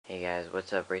Hey guys,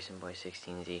 what's up?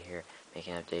 RacingBoy16Z here,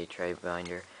 making an updated trade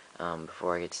binder.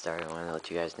 Before I get started, I want to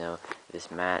let you guys know this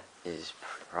mat is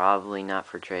probably not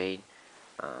for trade.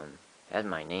 It has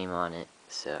my name on it,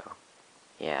 so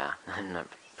yeah, I'm not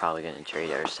probably going to trade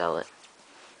it or sell it.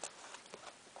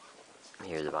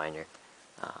 Here's the binder.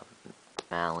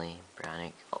 Mally,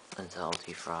 Brownic,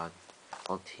 Ulti Frog,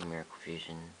 Ulti Miracle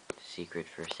Fusion, Secret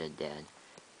First Ed Dad,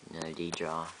 another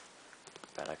D-Draw,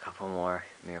 got a couple more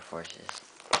Mirror Forces.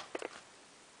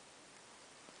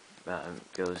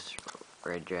 Ghost,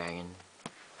 Red Dragon,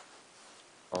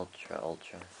 Ultra,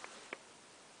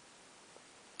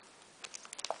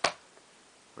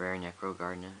 Rare Necro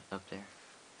Gardna up there,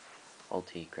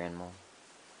 Ulti Grand Mole,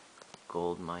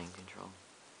 Gold Mind Control,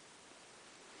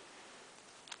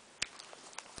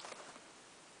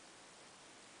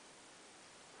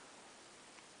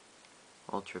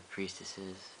 Ultra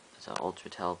Priestesses, it's an Ultra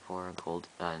Teleport, Gold,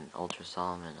 an Ultra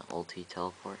Solemn, and an Ulti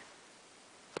Teleport.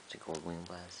 It's a Gold Wing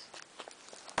Blast.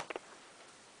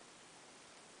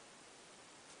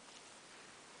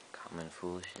 Common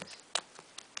Foolishness.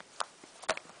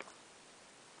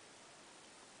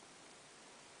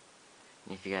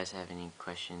 And if you guys have any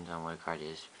questions on what a card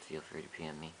is, feel free to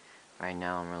PM me. Right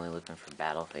now I'm really looking for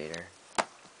Battle Fader.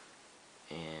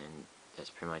 And that's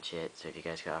pretty much it. So if you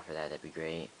guys could offer that, that'd be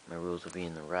great. My rules will be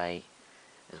in the right,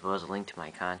 as well as a link to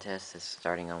my contest that's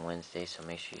starting on Wednesday, so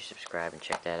make sure you subscribe and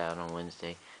check that out on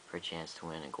Wednesday for a chance to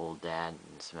win a gold dad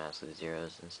and some absolute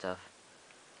zeros and stuff.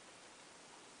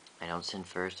 I don't send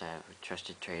first, I have a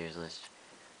trusted traders list.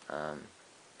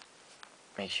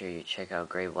 Make sure you check out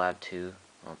Grave Lab 2.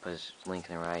 I'll put his link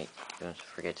in the right. Don't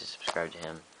forget to subscribe to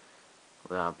him.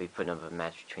 Well, I'll be putting up a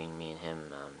match between me and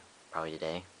him probably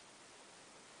today.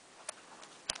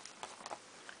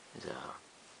 There's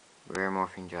a Rare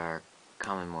Morphing Jar,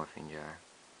 Common Morphing Jar,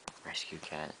 Rescue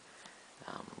Cat,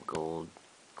 Gold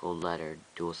Letter,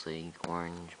 Dual Sleeve,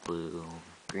 Orange, Blue,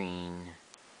 Green,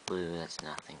 Blue, that's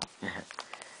nothing.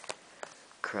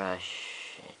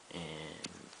 Crush, and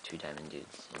 2 Diamond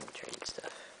Dudes and traded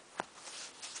stuff.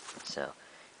 So,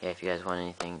 yeah, if you guys want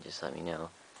anything, just let me know.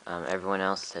 Everyone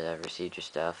else that I've received your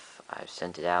stuff, I've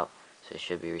sent it out, so you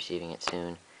should be receiving it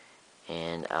soon.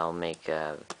 And I'll make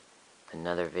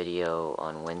another video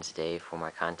on Wednesday for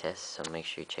my contest, so make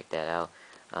sure you check that out.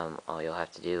 All you'll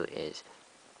have to do is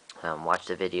watch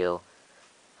the video,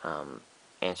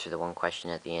 answer the one question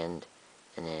at the end,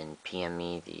 and then PM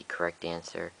me the correct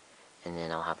answer, and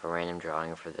then I'll have a random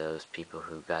drawing for those people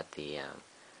who got the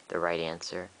right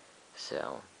answer.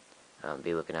 So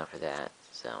be looking out for that.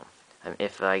 So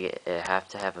if I have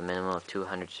to have a minimum of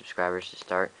 200 subscribers to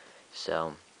start,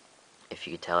 so if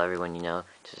you could tell everyone you know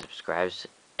to subscribe,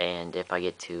 and if I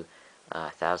get to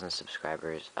 1,000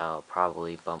 subscribers, I'll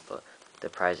probably bump the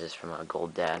prizes from a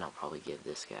gold dad, and I'll probably give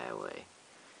this guy away.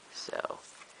 So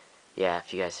yeah,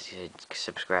 if you guys could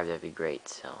subscribe, that'd be great.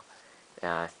 So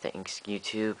thanks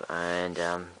YouTube,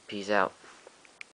 and peace out.